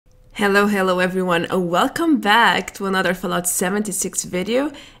Hello everyone, welcome back to another Fallout 76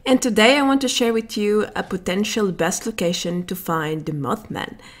 video, and today I want to share with you a potential best location to find the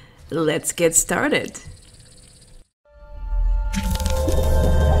Mothman. Let's get started!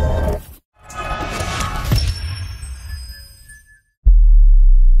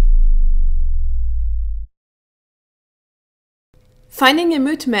 Finding a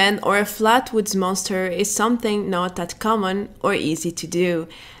Mothman or a flatwoods monster is something not that common or easy to do.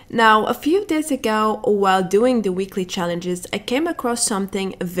 Now, a few days ago, while doing the weekly challenges, I came across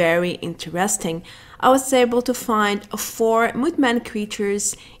something very interesting. I was able to find 4 Mothman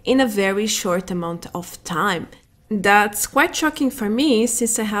creatures in a very short amount of time. That's quite shocking for me,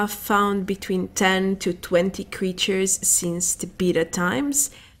 since I have found between 10 to 20 creatures since the beta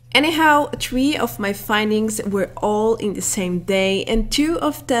times. Anyhow, 3 of my findings were all in the same day, and 2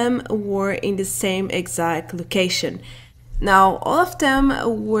 of them were in the same exact location. Now, all of them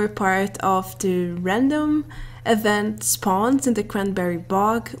were part of the random event spawns in the Cranberry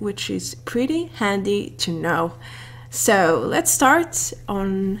Bog, which is pretty handy to know. So let's start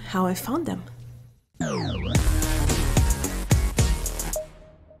on how I found them.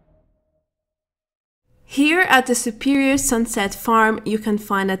 Here at the Superior Sunset Farm, you can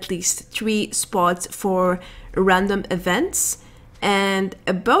find at least 3 spots for random events. And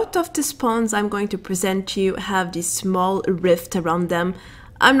both of the spawns I'm going to present to you have this small rift around them.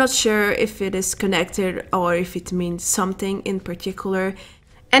 I'm not sure if it is connected or if it means something in particular.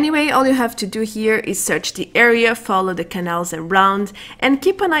 Anyway, all you have to do here is search the area, follow the canals around, and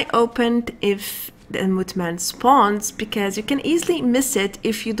keep an eye open if the Mothman spawns, because you can easily miss it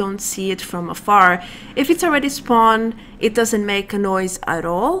if you don't see it from afar. If it's already spawned, it doesn't make a noise at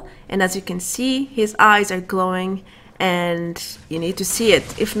all, and as you can see, his eyes are glowing. And you need to see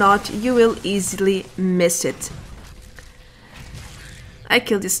it, if not, you will easily miss it. I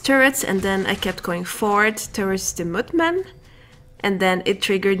killed these turrets and then I kept going forward towards the Mothman, and then it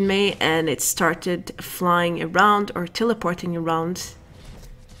triggered me and it started flying around or teleporting around.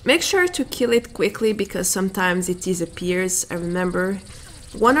 Make sure to kill it quickly because sometimes it disappears. I remember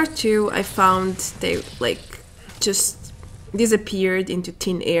 1 or 2 I found they just disappeared into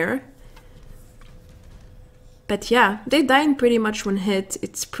thin air. But yeah, they die in pretty much one hit.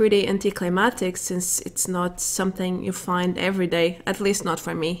 It's pretty anticlimactic since it's not something you find every day, at least not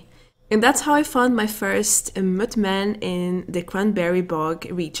for me. And that's how I found my first Mothman in the Cranberry Bog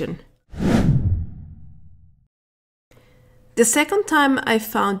region. The second time I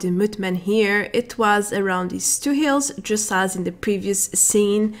found the Mothman here, it was around these 2 hills, just as in the previous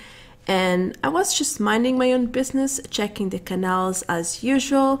scene. And I was just minding my own business, checking the canals as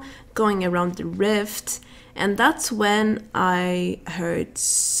usual, going around the rift. And that's when I heard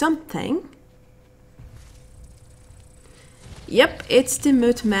something. Yep, it's the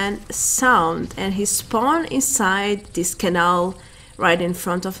Mothman sound, and he spawned inside this canal right in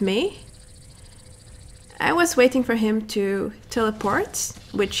front of me. I was waiting for him to teleport,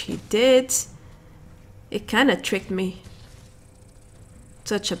 which he did. It kinda tricked me.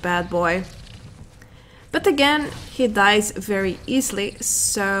 Such a bad boy. But again, he dies very easily,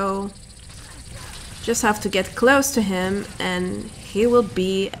 so just have to get close to him and he will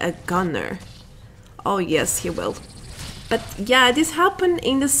be a gunner. Oh yes, he will. But yeah, this happened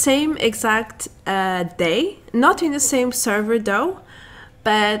in the same exact day. Not in the same server though.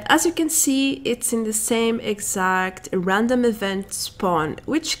 But as you can see, it's in the same exact random event spawn,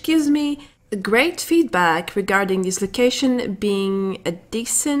 which gives me great feedback regarding this location being a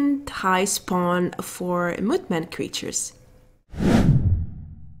decent high spawn for Mothman creatures.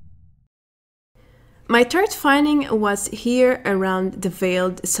 My third finding was here around the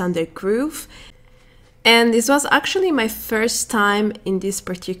Veiled Sunder Groove, and this was actually my first time in this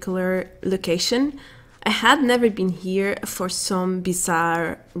particular location. I had never been here for some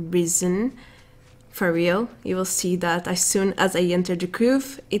bizarre reason. For real, you will see that as soon as I enter the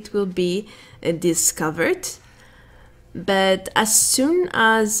groove, it will be discovered. But as soon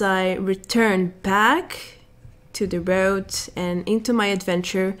as I return back to the road and into my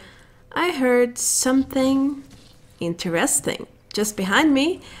adventure, I heard something interesting. Just behind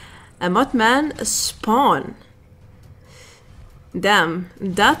me, a Mothman spawn. Damn,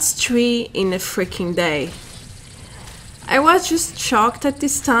 that's 3 in a freaking day. I was just shocked at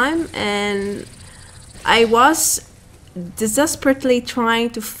this time, and I was desperately trying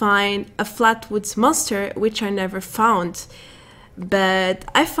to find a flatwoods monster, which I never found. But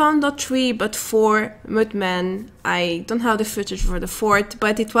I found not 3 but 4 Mothman. I don't have the footage for the 4th,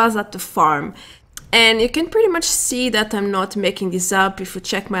 but it was at the farm. And you can pretty much see that I'm not making this up. If you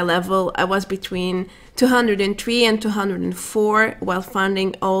check my level, I was between 203 and 204 while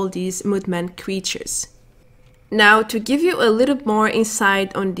finding all these Mothman creatures. Now, to give you a little more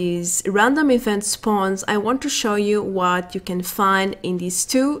insight on these random event spawns, I want to show you what you can find in these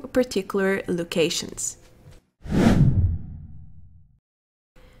two particular locations.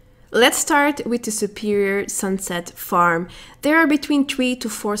 Let's start with the Superior Sunset Farm. There are between 3 to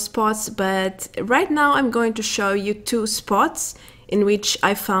 4 spots, but right now I'm going to show you 2 spots in which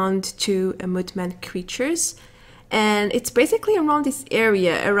I found 2 Mothman creatures. And it's basically around this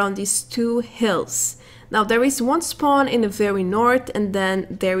area, around these 2 hills. Now there is one spawn in the very north, and then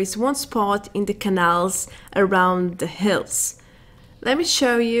there is one spot in the canals around the hills. Let me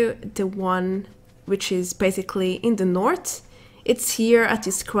show you the one which is basically in the north. It's here at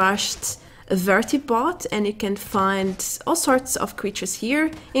this crushed vertibot, and you can find all sorts of creatures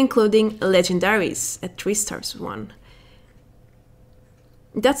here, including legendaries, a 3-star one.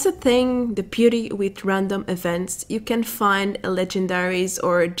 That's the thing, the beauty with random events. You can find legendaries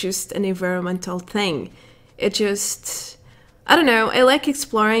or just an environmental thing. It just, I don't know, I like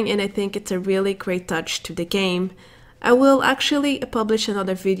exploring, and I think it's a really great touch to the game. I will actually publish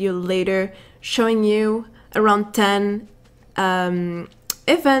another video later showing you around 10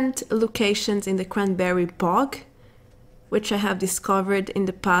 event locations in the Cranberry Bog, which I have discovered in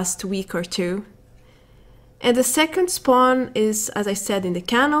the past week or two. And the second spawn is, as I said, in the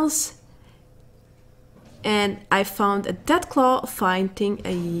canals, and I found a Deathclaw fighting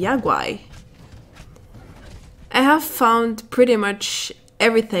a Yagwai. I have found pretty much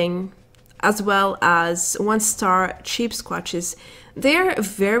everything, as well as 1-star cheap squatches. They are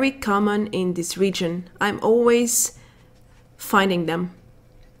very common in this region. I'm always finding them.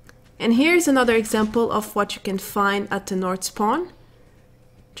 And here's another example of what you can find at the north spawn.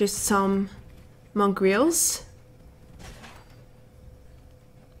 Just some mongrels.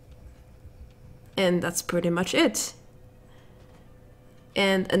 And that's pretty much it.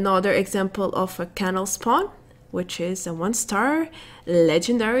 And another example of a canal spawn, which is a 1-star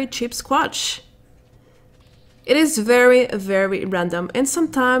legendary cheap squatch. It is very, very random, and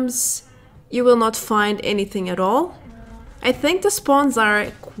sometimes you will not find anything at all. I think the spawns are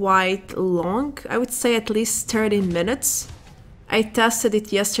quite long. I would say at least 30 minutes. I tested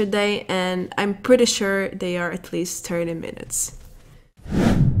it yesterday, and I'm pretty sure they are at least 30 minutes.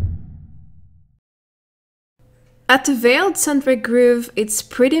 At the Veiled Sundry Groove, it's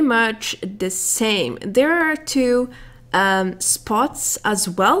pretty much the same. There are 2 spots as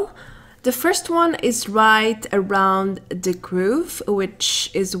well. The first one is right around the groove,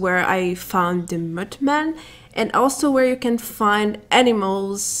 which is where I found the Mothman, and also where you can find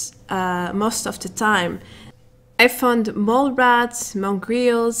animals most of the time. I found mole rats,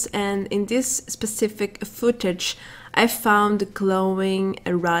 mongrels, and in this specific footage I found glowing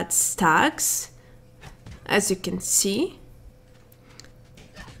rat stags, as you can see.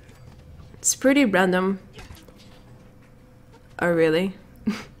 It's pretty random. Oh really?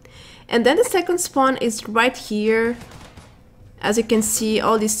 And then the second spawn is right here. As you can see,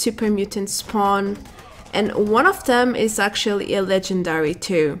 all these super mutants spawn, and one of them is actually a legendary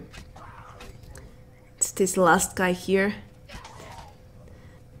too. It's this last guy here.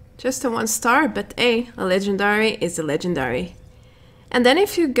 Just a 1-star, but hey, a legendary is a legendary. And then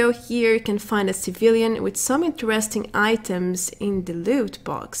if you go here, you can find a civilian with some interesting items in the loot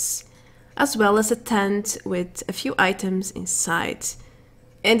box, as well as a tent with a few items inside.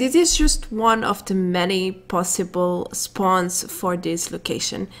 And it is just one of the many possible spawns for this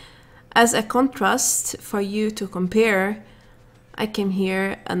location. As a contrast for you to compare, I came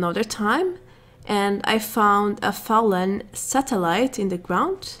here another time and I found a fallen satellite in the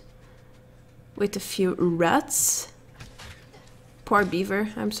ground with a few rats. Poor beaver,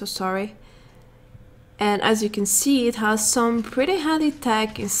 I'm so sorry. And as you can see, it has some pretty handy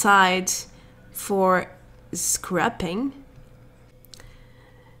tech inside for scrapping.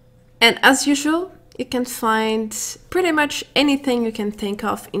 And as usual, you can find pretty much anything you can think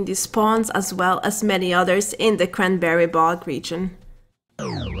of in these spawns, as well as many others in the Cranberry Bog region.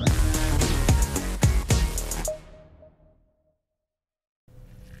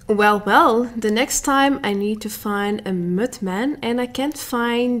 Well, the next time I need to find a Mothman and I can't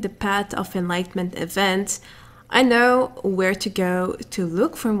find the Path of Enlightenment event, I know where to go to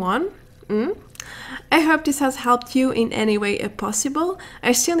look for one. I hope this has helped you in any way possible.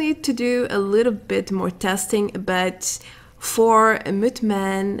 I still need to do a little bit more testing, but for a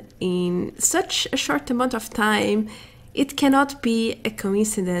Mothman in such a short amount of time, It cannot be a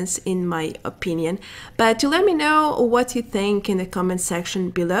coincidence in my opinion. But to let me know what you think in the comment section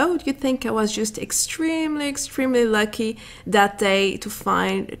below. Do you think I was just extremely lucky that day to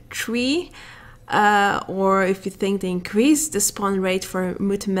find 3? Or if you think they increased the spawn rate for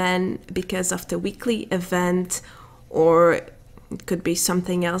Mothman because of the weekly event, or it could be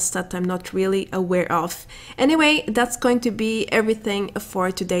something else that I'm not really aware of. Anyway, that's going to be everything for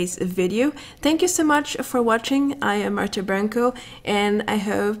today's video. Thank you so much for watching. I am Marta Branco, and I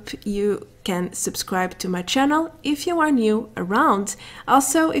hope you can subscribe to my channel if you are new around.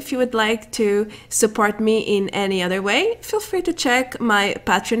 Also, if you would like to support me in any other way, feel free to check my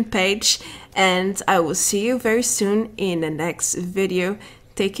Patreon page, and I will see you very soon in the next video.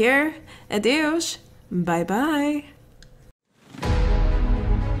 Take care. Adeus. Bye bye.